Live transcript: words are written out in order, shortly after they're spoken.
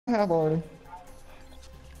I have already.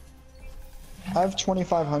 I have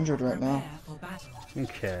 2,500 right now.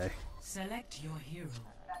 Okay. Select your hero.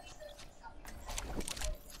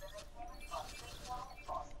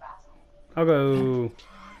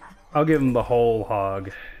 I'll give him the whole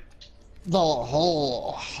hog. The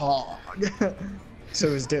whole hog.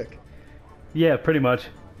 So his dick. Yeah, pretty much.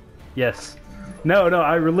 Yes. No,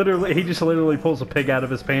 he just literally pulls a pig out of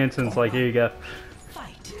his pants and it's like, here you go.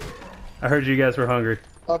 Fight. I heard you guys were hungry.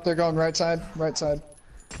 Up, they're going right side, right side.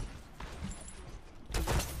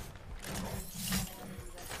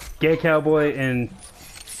 Gay cowboy and...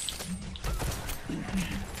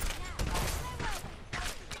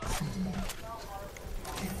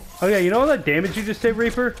 Oh yeah, you know all that damage you just did,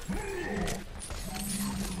 Reaper?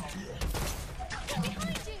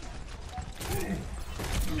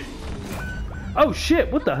 Oh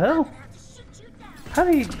shit, what the hell? How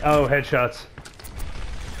do you... Oh, headshots.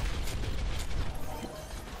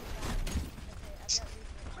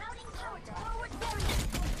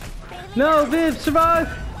 No, Viv, survive!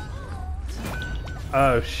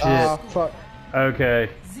 Oh shit. Ah, fuck. Okay.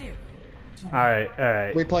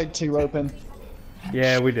 Alright. We played 2 open.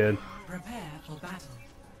 Yeah, we did. Prepare for battle.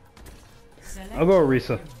 I'll go with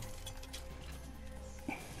Risa.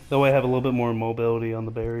 That way I have a little bit more mobility on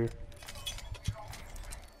the barrier.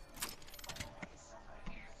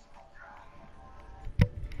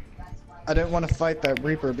 I didn't want to fight that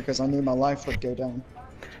Reaper because I knew my life would go down.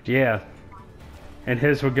 Yeah. And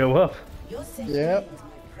his would go up. Yep.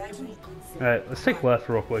 Alright, let's take left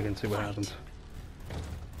real quick and see what happens.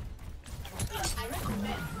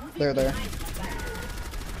 They're there.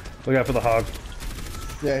 Look out for the hog.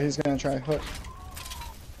 Yeah, he's gonna try hook.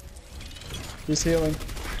 He's healing.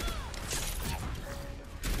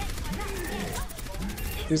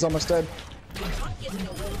 He's almost dead.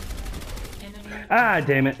 Ah,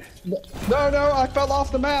 damn it. No, I fell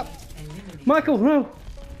off the map. Michael, no.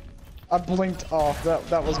 I blinked off.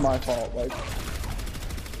 That was my fault. Like,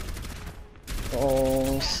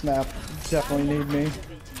 oh snap! Definitely need me.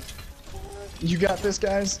 You got this,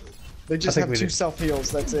 guys. They just have 2 self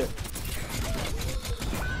heals. That's it.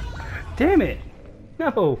 Damn it.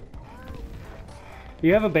 No.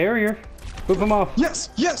 You have a barrier. Boop him off. Yes.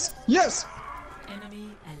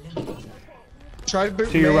 Enemy eliminated. Try to boot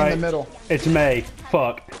To me your right. in the middle. It's May.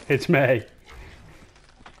 Fuck. It's May.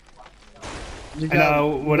 You I know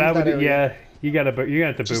what I would. Area. Yeah, you got to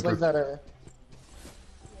Just boop leave her. that area.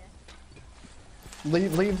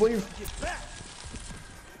 Leave.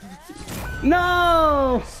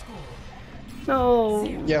 No. No.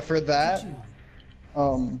 Yeah, for that,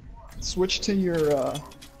 switch to your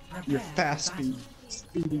fast speed.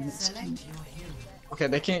 Select your hero. Okay,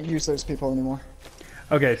 they can't use those people anymore.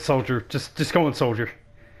 Okay, soldier. Just go on soldier.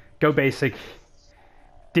 Go basic.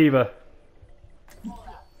 Diva.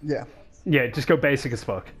 Yeah. Yeah, just go basic as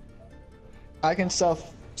fuck. I can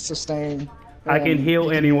self-sustain. I can heal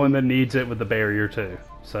you anyone that needs it with the barrier too.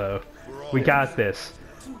 So, we got this.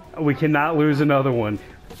 We cannot lose another one.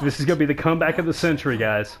 This is gonna be the comeback of the century,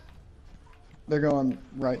 guys. They're going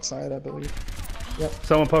right side, I believe. Yep.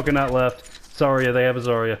 Someone poking out left. Zarya, they have a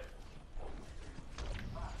Zarya.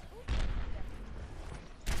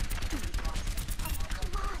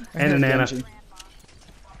 And an Ana. Genji.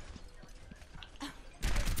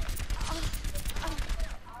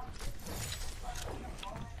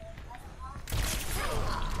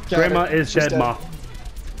 Grandma is She's dead, Ma.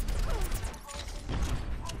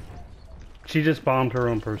 She just bombed her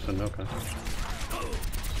own person. Okay.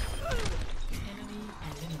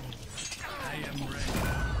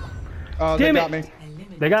 Oh, they Damn got it. me.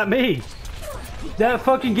 They got me. That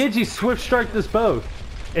fucking Genji swift strike this bow.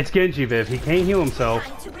 It's Genji, Viv. He can't heal himself.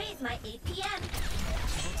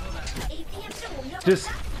 Just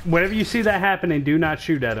whenever you see that happening, do not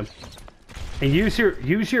shoot at him. And use your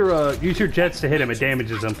jets to hit him. It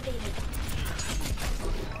damages him.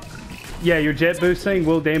 Yeah, your jet boost thing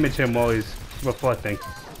will damage him while he's reflecting.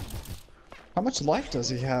 How much life does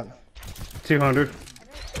he have? 200.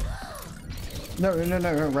 No,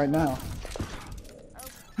 right now.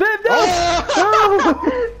 Viv, no!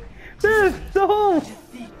 Oh! No! Viv, no!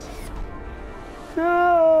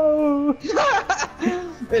 No!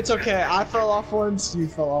 It's okay. I fell off once. You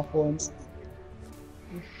fell off once.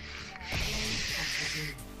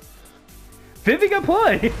 Vivi got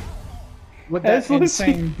play! With that Absolutely.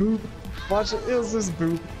 insane boop. Watch it. It was this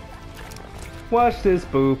boop. Watch this,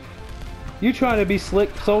 boop. You trying to be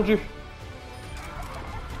slick, soldier?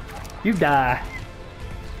 You die.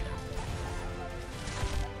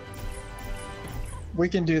 We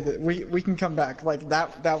can do that. We can come back. Like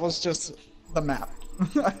that was just the map.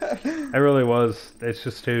 It really was. It's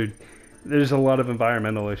just, dude. There's a lot of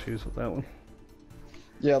environmental issues with that one.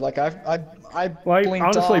 Yeah, like I Like blinked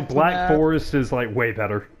honestly, off the Black map. Forest is like way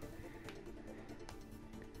better.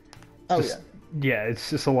 Oh Just, yeah, it's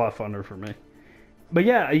just a lot funner for me. But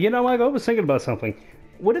yeah, you know, like I was thinking about something.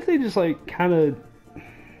 What if they just like kind of?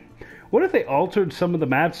 What if they altered some of the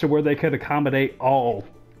maps to where they could accommodate all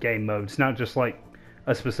game modes, not just like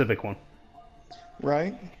a specific one?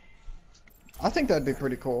 Right. I think that'd be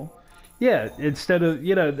pretty cool. Yeah, instead of,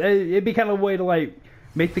 you know, it'd be kind of a way to like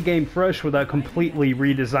make the game fresh without completely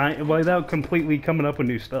without completely coming up with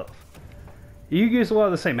new stuff. You use a lot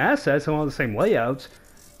of the same assets and a lot of the same layouts,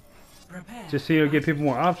 Prepare. just so you give people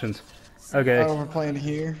more options. Okay, Oh, we're playing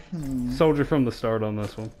here. soldier from the start on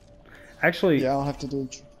this one. Actually, Yeah, I'll have to do.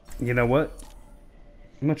 you know what?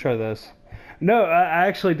 I'm gonna try this. No, I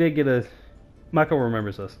actually did get a. Michael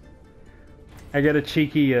remembers this. I got a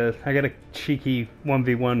cheeky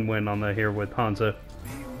 1v1 win on the here with Hanzo.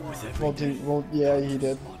 Well, yeah, he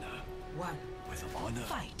did. One.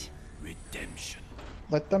 Fight. Redemption.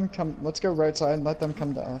 Let them come. Let's go right side and let them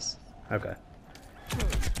come to us. Okay.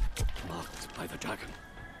 Marked by the dragon.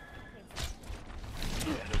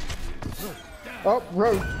 Oh,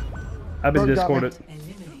 road. I've been Rogue got me. discorded.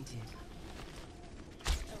 Eliminated.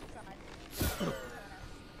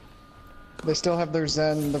 They still have their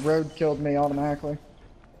Zen. The road killed me automatically.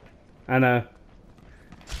 I know.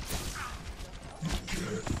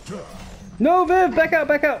 No, Viv! Back out,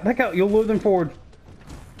 back out, back out! You'll lure them forward.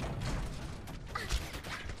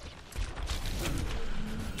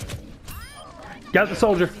 Got the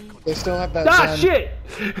soldier. They still have that Ah, Zen. shit!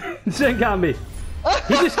 Zen got me.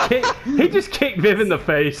 He just kicked Viv in the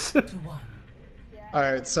face. To one.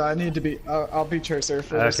 Alright, so I need to be. I'll be Tracer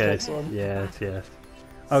for this Okay. next one. Yes, yes.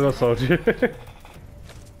 I'll go soldier.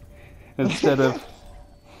 Instead of...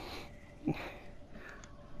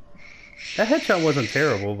 That headshot wasn't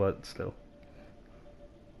terrible, but still.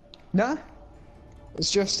 Nah.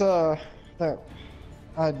 It's just, that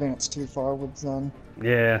I advanced too far with Zen.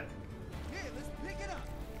 Yeah.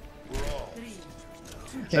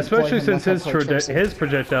 Can't play Especially him since like I play Tracer. his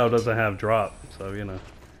projectile doesn't have drop, so, you know.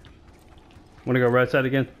 Want to go right side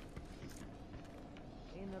again?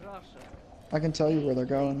 I can tell you where they're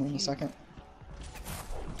going in a second.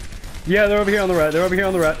 Yeah, they're over here on the right. They're over here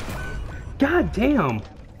on the right. God damn.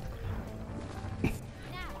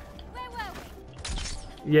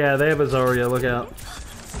 Yeah, they have a Zarya. Look out.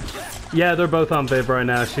 Yeah, they're both on Viv right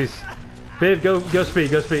now. She's... Viv, go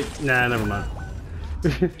speed, go speed. Nah, never mind.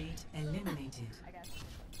 Eliminated.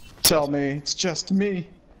 Tell me, it's just me.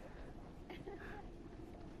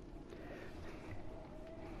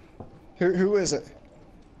 Who is it?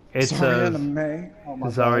 It's Zarya and a May. Oh my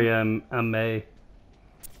God. Zarya and May.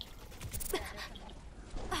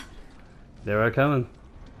 They're coming.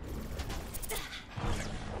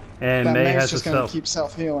 And That May May's has just to gonna self. keep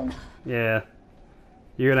self-healing. Yeah.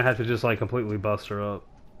 You're gonna have to just like completely bust her up.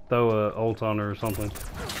 Throw a ult on her or something.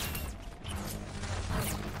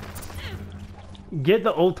 Get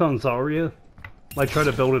the ult on Zarya. Like try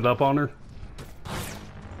to build it up on her.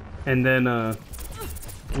 And then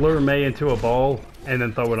lure May into a ball and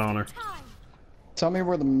then throw it on her. Tell me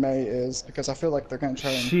where the May is, because I feel like they're gonna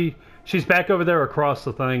try and... She's back over there across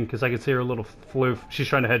the thing because I can see her little floof. She's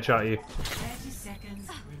trying to headshot you. 30 seconds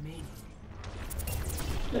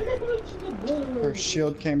remaining. Her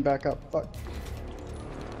shield came back up. Fuck.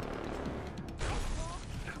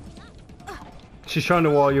 She's trying to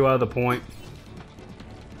wall you out of the point.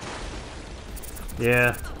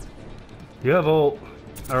 Yeah. You have ult.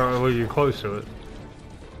 Or well, you're close to it.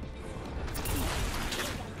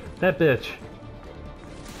 That bitch.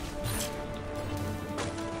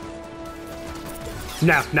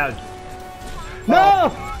 No, no. No!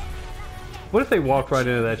 What if they walked right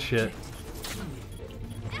into that shit?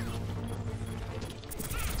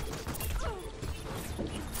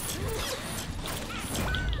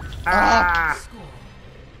 Ah!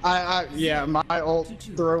 Yeah, my ult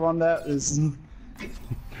throw on that is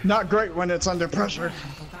not great when it's under pressure.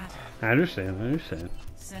 I understand, I understand.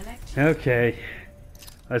 Select Okay.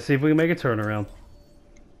 Let's see if we can make a turnaround.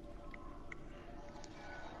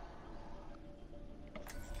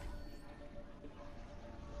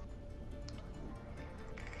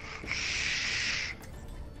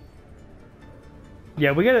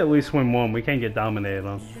 Yeah, we gotta at least win one. We can't get dominated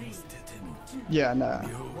on. Yeah, nah.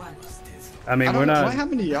 I mean, I we're don't know not. what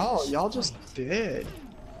happened to y'all. Y'all just did.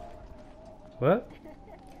 What?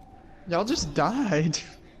 Y'all just died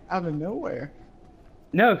out of nowhere.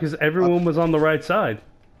 No, because everyone was on the right side.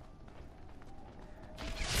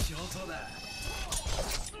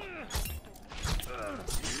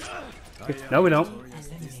 No, we don't.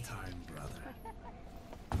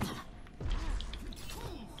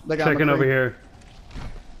 They got Second McCree. over here.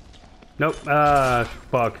 Nope.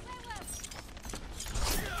 Fuck.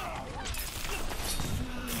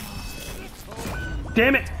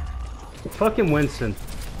 Damn it! Fucking Winston.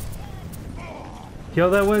 Kill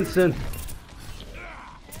that Winston.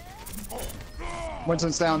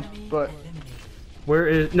 Winston's down, but Where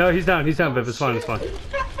is... No, he's down. He's down, Viv. It's fine. It's fine.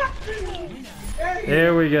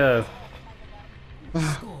 There we go.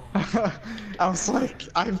 I was like,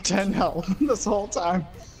 I have 10 health this whole time.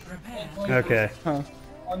 Prepare. Okay. Huh.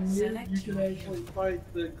 On mute, you can actually fight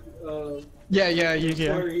the Yeah, you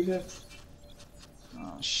can. arena.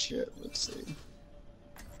 Oh shit, let's see.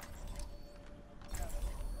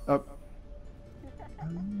 Oh.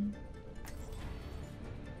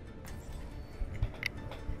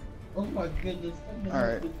 Oh my goodness.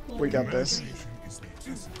 Alright, we got this.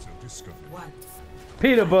 One.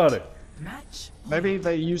 Peanut butter. Match. Maybe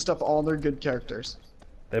they used up all their good characters.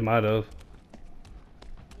 They might have.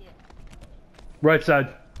 Right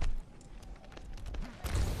side.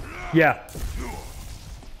 Yeah.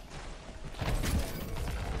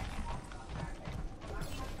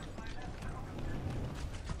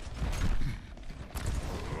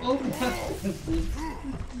 Oh my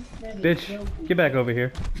goodness. Bitch, get back over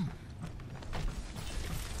here.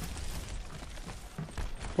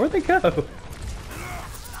 Where'd they go?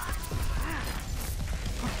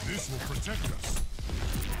 This will protect us.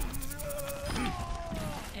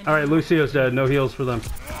 Alright, Lucio's dead. No heals for them.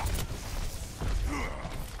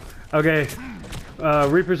 Okay.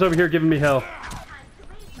 Reaper's over here giving me hell.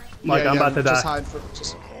 Like, I'm about to just die. hide for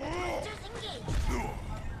just.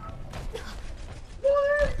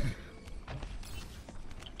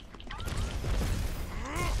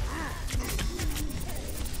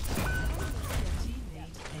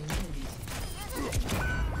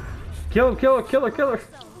 Kill him, kill her, kill her, kill her.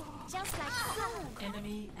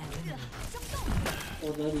 Enemy eliminated.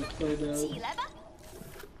 Oh, that is so bad.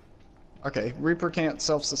 Okay, Reaper can't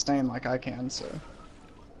self-sustain like I can, so.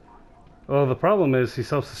 Well, the problem is he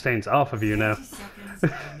self-sustains off of you now. 30 seconds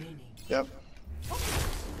remaining. Yep.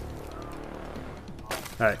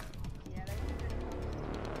 Alright.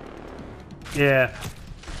 Yeah.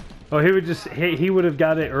 Well, he would just, he would have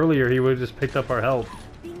got it earlier. He would have just picked up our health.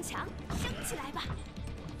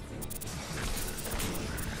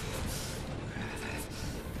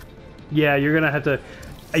 Yeah, you're gonna have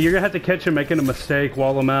to catch him making a mistake,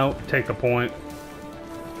 wall him out, take the point.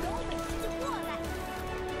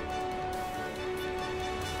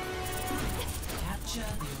 Capture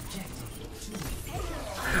the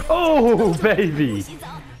objective. Oh, baby!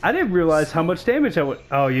 I didn't realize how much damage I would.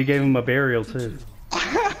 Oh, you gave him a burial too.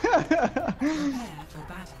 Prepare for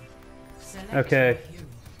battle. Select Okay. your hero.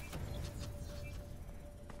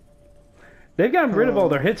 They've gotten rid of all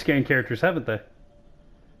their hit scan characters, haven't they?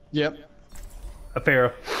 Yep. A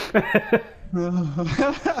Pharaoh.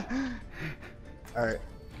 Alright.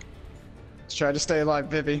 Let's try to stay alive,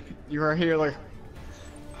 Vivi. You are a healer.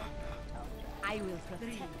 I will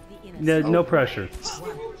protect the innocent. No pressure.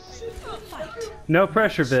 No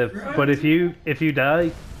pressure, Viv. But if you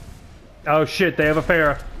die, oh shit, they have a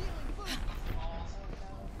Pharaoh.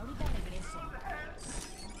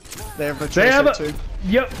 They have a They have tracer a. too.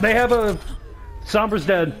 Yep, they have a. Sombra's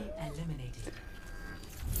dead. Eliminated.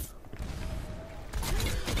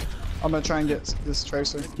 I'm gonna try and get this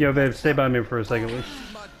tracer. Yo, Viv, stay by me for a second, please.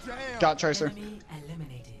 Got tracer. Enemy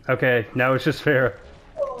eliminated. Okay, now it's just Pharaoh.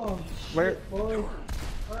 Oh, Where? boy.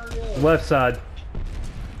 Hurry up. Left side.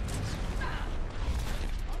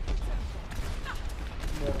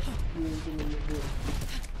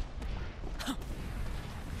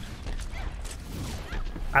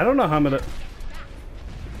 I don't know how I'm gonna.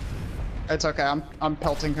 It's okay. I'm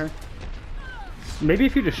pelting her. Maybe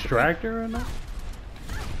if you distract her or not.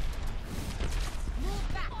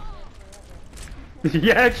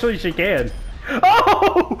 Yeah, actually, she can.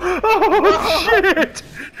 Oh! Oh shit!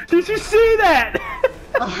 Did you see that?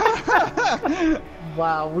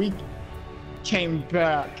 Wow, we came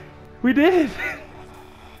back. We did.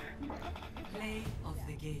 Play of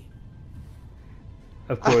the game.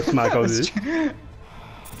 Of course, Michael That's did. true.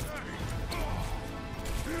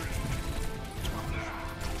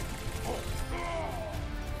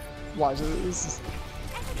 Watch this.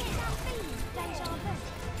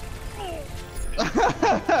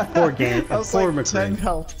 Poor game. I was Poor like 10 McCree.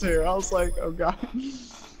 health too. I was like, oh god.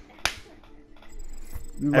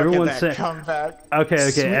 Look Everyone at that said- comeback.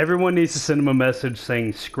 Okay, Sweet. everyone needs to send him a message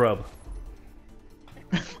saying scrub.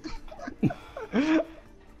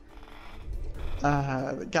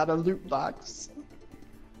 Got a loot box.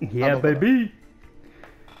 Yeah, open it. baby.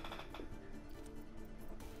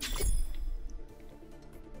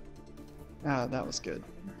 Ah, that was good.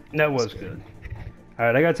 That was good. All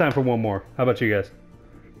right, I got time for one more. How about you guys?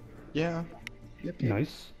 Yeah. Yep.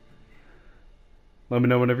 Nice. Let me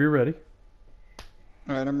know whenever you're ready.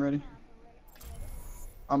 Alright, I'm ready.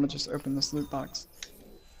 I'm gonna just open this loot box.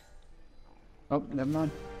 Oh, never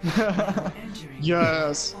mind.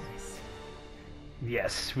 Yes!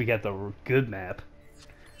 Yes, we got the good map.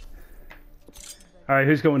 All right,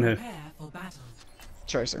 who's going who? Prepare for battle.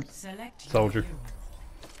 Tracer. Select your Soldier. hero.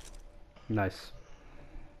 Nice.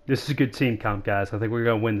 This is a good team comp, guys. I think we're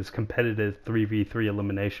gonna win this competitive 3v3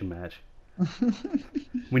 elimination match.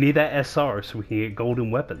 We need that SR so we can get golden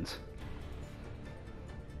weapons.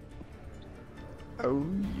 Oh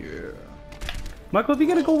yeah. Michael, have you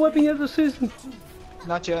got a gold weapon yet this season?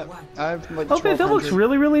 Not yet. I've like Okay, that looks 1200.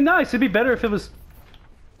 really, really nice. It'd be better if it was...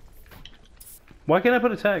 Why can't I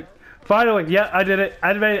put a tag? Finally, yeah, I did it.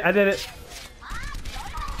 I did it.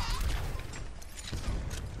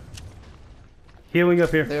 Healing up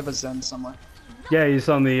here. They have a Zen somewhere. Yeah, he's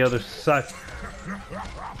on the other side.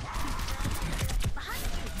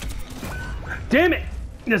 Damn it!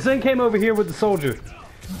 The Zen came over here with the soldier.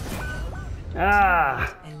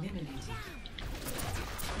 Ah. Eliminated.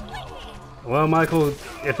 Well, Michael,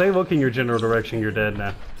 if they look in your general direction, you're dead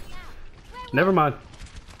now. Never mind.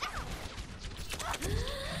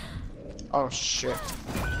 Oh shit.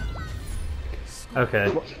 Okay.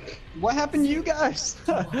 What happened to you guys?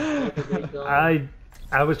 I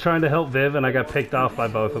was trying to help Viv and I got picked off by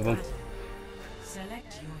both of them.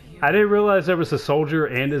 Select your hero. I didn't realize there was a soldier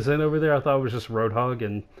and a Zen over there. I thought it was just Roadhog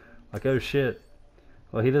and like, oh shit.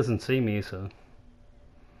 Well, he doesn't see me, so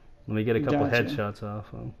let me get a couple Gotcha. headshots off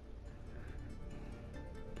him.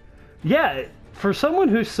 Yeah, for someone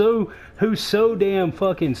who's so damn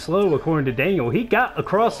fucking slow, according to Daniel, he got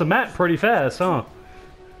across the map pretty fast, huh?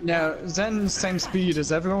 No, Zen's same speed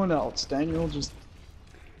as everyone else. Daniel just...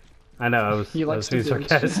 I know, I was He likes being to bitch.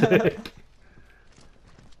 sarcastic.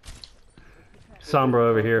 Sombra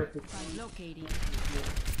over here. Locating.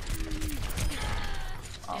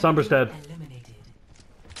 Sombra's dead. Eliminated.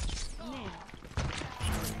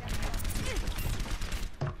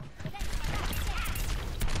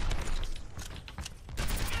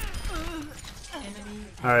 Enemy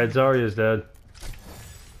Alright, Zarya's dead.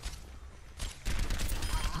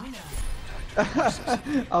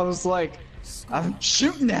 I was like, I'm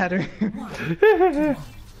shooting at her.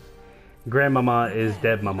 Grandmama is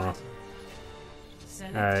dead, mama.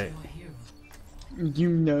 select Alright. your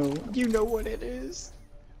hero. You know what it is.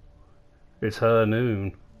 It's her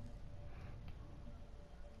noon.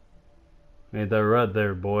 Ain't that right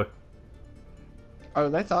there, boy? Oh,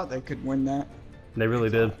 they thought they could win that. They really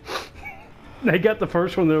did. They got the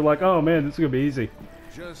first one, they're like, oh man, this is gonna be easy.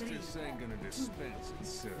 Justice ain't gonna dispense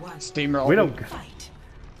itself. Steamroll. We don't Fight.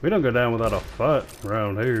 go down without a fight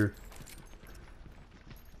around here.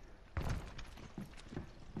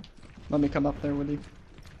 Let me come up there with you.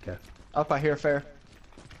 Okay. Up, I hear fair.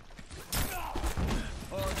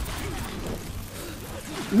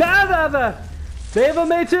 Nah. They have a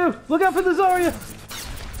May too. Look out for the Zarya.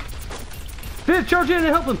 Viv, charge in and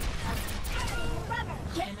help him.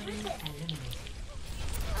 Enemy eliminated.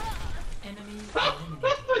 Enemy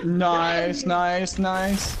eliminated.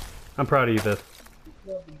 Nice. I'm proud of you, Viv.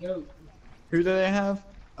 Who do they have?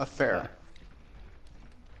 A fair.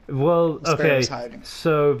 Well, Spare okay. is hiding.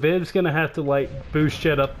 So Viv's gonna have to like boost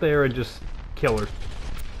Jet up there and just kill her.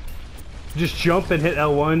 Just jump and hit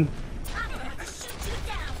L1.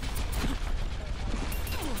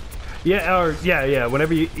 Yeah, or yeah.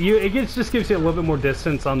 Whenever you just gives you a little bit more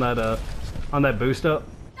distance on that boost up.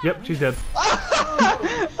 Yep, she's dead.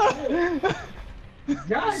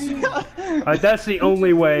 Alright, that's the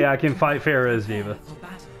only way I can fight Pharah's Diva. For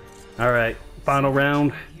battle. Alright, final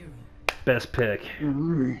round. Hero. Best pick.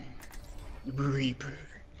 Reaper.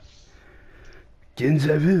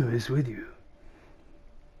 Genzavu is with you.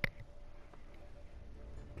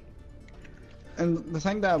 And the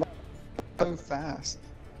thing that I like so fast.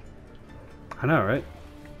 I know, right?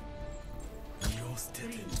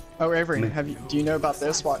 Oh, Avery, do you know about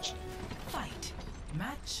this? Watch. Fight.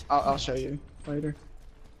 Match. I'll show you later.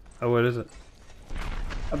 Oh, what is it?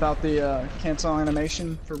 About the cancel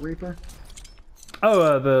animation for Reaper.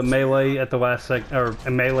 Oh, the melee at the last sec, or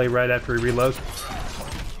a melee right after he reloads.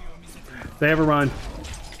 They have a run.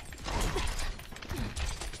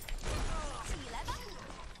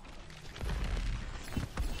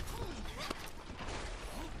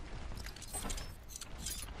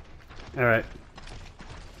 All right.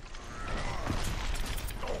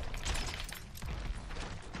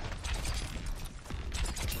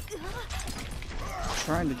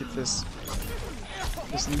 Trying to get this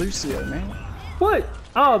Lucio, man. What?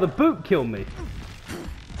 Oh, the boot killed me.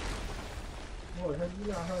 Boy, have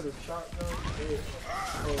you not heard of shotgun?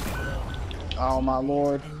 Oh my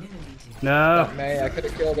lord. No. May, I could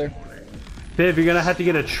have killed her. Viv, you're gonna have to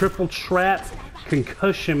get a triple trap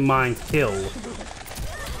concussion mine kill.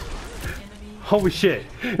 Holy shit.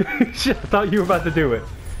 Shit, I thought you were about to do it.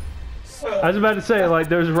 I was about to say, like,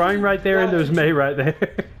 there's Ryan right there and there's May right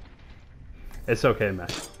there. It's okay, May.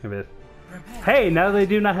 Hey, now they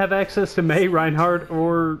do not have access to May, Reinhardt,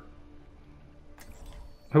 or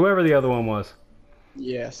whoever the other one was.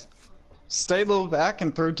 Yes. Stay a little back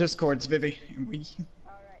and throw discords, Vivi.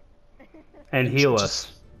 And heal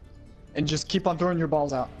us. And just keep on throwing your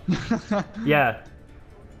balls out. Yeah.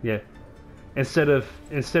 Yeah. Instead of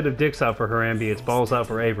dicks out for Harambe, it's balls out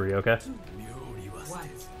for Avery, okay?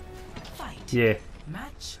 Yeah.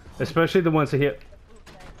 Especially the ones that hit.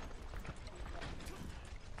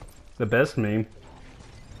 The best meme.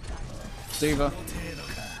 Diva.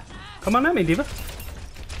 Come on at me, Diva.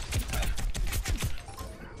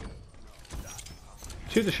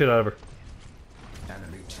 Shoot the shit out of her.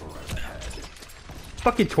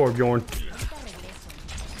 Fucking Torbjorn.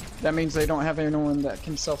 That means they don't have anyone that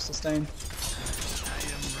can self-sustain.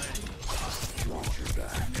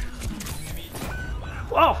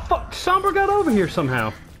 Oh fuck! Sombra got over here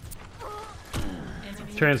somehow.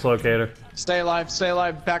 Translocator. Stay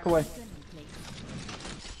alive, back away.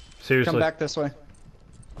 Seriously. Come back this way.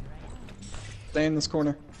 Stay in this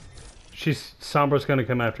corner. Sombra's gonna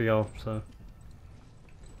come after y'all, so.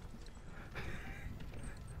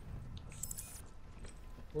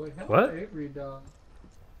 Boy, how What? Avery dog?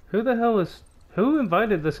 Who the hell is... Who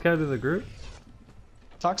invited this guy to the group?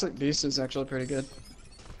 Toxic Beast is actually pretty good.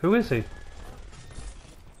 Who is he?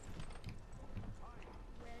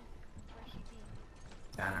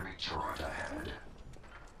 Enemy turret ahead.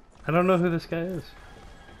 I don't know who this guy is.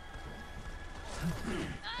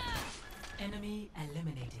 Enemy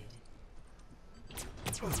eliminated.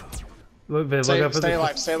 Look, Viv, look up for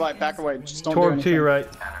Stay alive, back away. Just don't do Torb anything. to your right.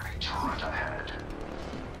 Enemy turret ahead.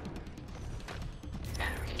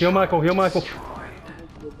 Heal Michael, heal Michael.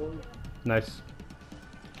 Nice.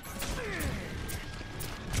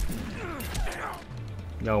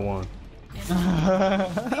 No one.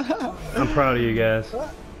 I'm proud of you guys.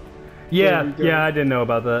 Yeah, yeah, I didn't know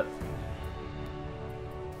about that.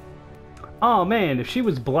 Oh man, if she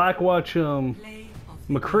was Blackwatch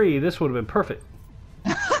McCree, this would have been perfect.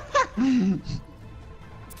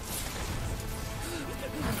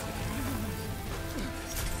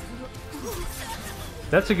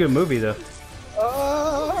 That's a good movie though.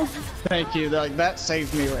 Thank you. Like that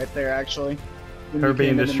saved me right there, actually. When Her you being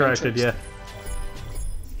came in the distracted, yeah. Matrix.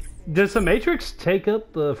 Does the Matrix take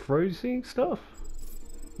up the freezing stuff?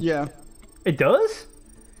 Yeah. It does?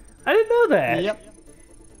 I didn't know that. Yep.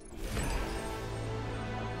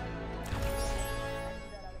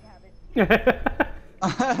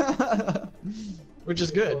 Which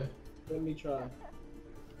is good. Let me try.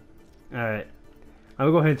 Alright. I'm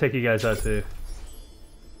gonna go ahead and take you guys out too.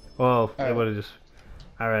 Well, it Alright. would've just...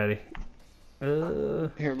 Alrighty.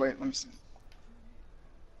 Here, wait, let me see.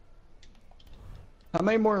 How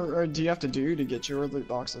many more do you have to do to get your loot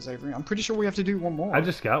boxes, Avery? I'm pretty sure we have to do one more. I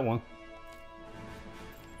just got one.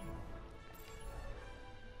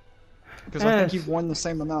 Because I think you've won the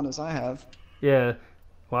same amount as I have. Yeah.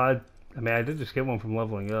 Well, I mean, I did just get one from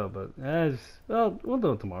leveling up, but well, we'll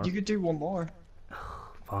do it tomorrow. You could do one more.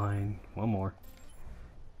 Fine. One more.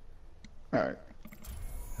 Alright.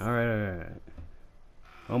 Alright.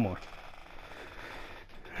 One more.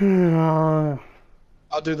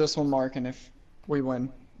 I'll do this one, Mark, and if we win,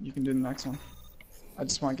 you can do the next one. I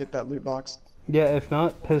just want to get that loot box. Yeah, if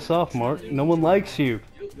not, piss off, Mark. No one likes you.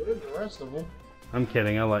 Where's the rest of them? I'm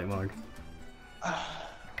kidding. I like Mark.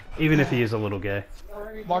 Even if he is a little gay.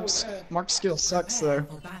 Mark's skill sucks, though.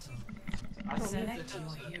 For battle. Select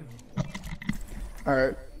your hero.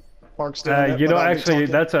 Alright. Mark's doing it You know, without me actually,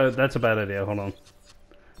 talking. that's a bad idea. Hold on.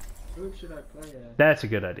 Who should I play as? That's a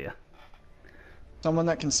good idea. Someone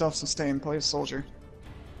that can self-sustain, play a soldier.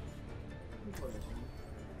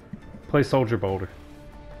 Play Soldier Boulder.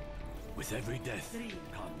 With every death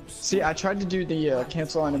comes. See, I tried to do the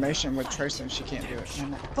cancel animation with Tracer and she can't do it. And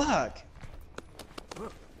I'm like, fuck!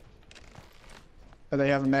 Oh, they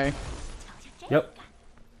have a May. Yep.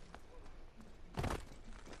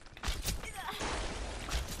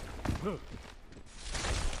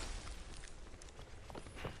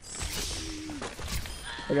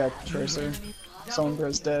 I got Tracer.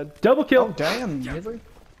 Sombra's dead. Double kill. Oh, damn, Avery.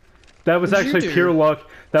 That was What'd you actually do? pure luck.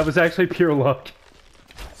 That was actually pure luck.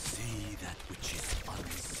 See that which is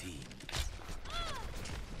unseen.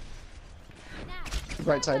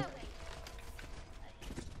 Right side.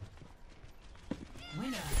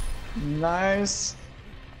 Winner. Nice.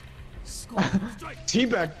 Score.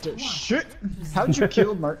 Teabag to shit. How'd you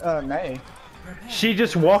kill May? She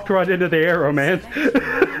just walked right into the arrow, man.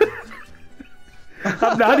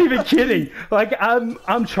 I'm not even kidding. Like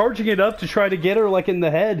I'm charging it up to try to get her like in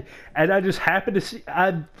the head, and I just happened to see.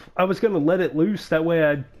 I was gonna let it loose that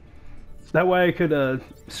way. I could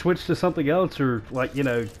switch to something else, or like I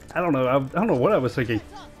don't know. I don't know what I was thinking,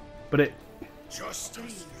 but it.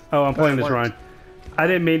 Oh, I'm playing this Ryan. I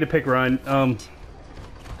didn't mean to pick Ryan. Oh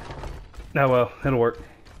well, it'll work.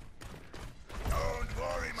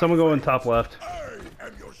 Someone go in top left.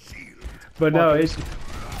 But no, it's.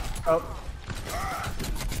 Oh.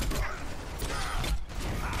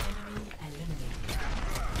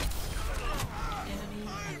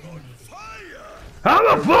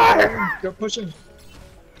 I'm a fire! Go pushing.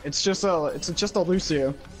 It's just a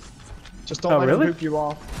Lucio. Just don't Oh, let really? him boop you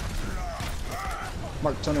off.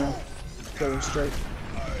 Mark, turn around. Go straight.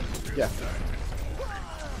 Yeah.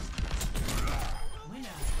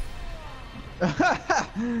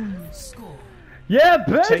 Score. Yeah,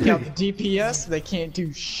 baby! Take out the DPS, they can't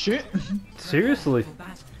do shit. Seriously.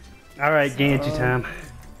 Alright, Ganji time.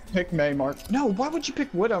 Pick May, Mark. No, why would you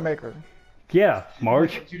pick Widowmaker? Yeah,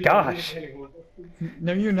 Mark. Gosh.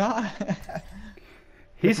 No, you're not.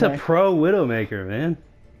 He's a pro Widowmaker, man.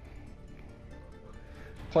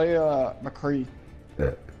 Play McCree.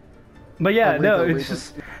 But yeah, Reaper, no, it's Reaper.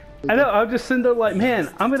 just... I know, I'm just sitting there like,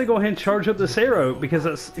 man, I'm gonna go ahead and charge up this arrow because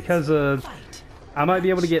I might be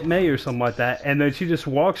able to get May or something like that. And then she just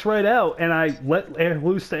walks right out, and I let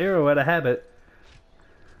loose the arrow out of habit.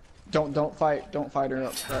 Don't fight her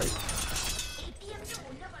up. Right.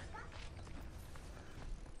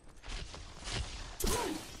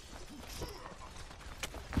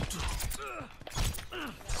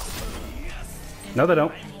 No, they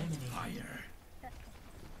don't.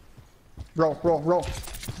 Roll.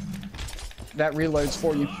 That reloads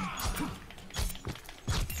for you.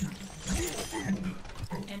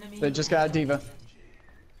 They just got a diva.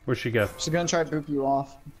 Where'd she go? She's gonna try to boop you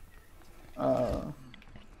off.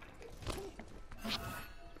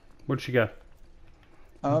 Where'd she go?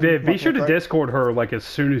 Viv, be sure to Discord her like as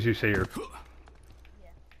soon as you see her.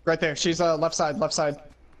 Right there. She's left side.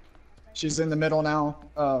 She's in the middle now.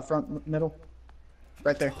 Front middle.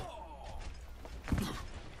 Right there.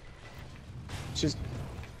 She's.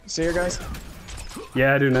 See her, guys?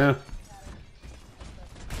 Yeah, I do now.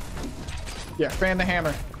 Yeah, fan the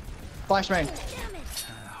hammer. Flashbang.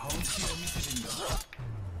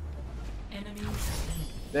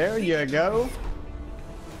 There you go.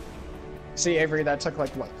 See, Avery, that took like,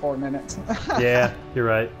 what, 4 minutes? Yeah, you're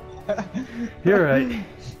right. You're right.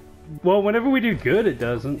 Well, whenever we do good, it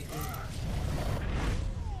doesn't.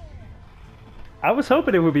 I was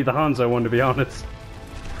hoping it would be the Hanzo one, to be honest.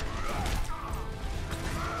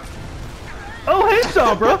 Oh, hey,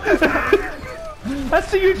 Saw, bro! I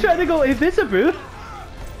see you trying to go invisible.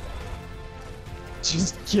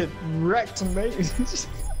 Just get wrecked, mate.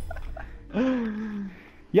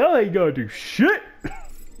 Y'all ain't gonna do shit.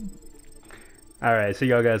 Alright, see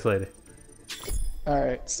y'all guys later.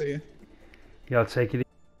 Alright, see ya. Y'all take it easy.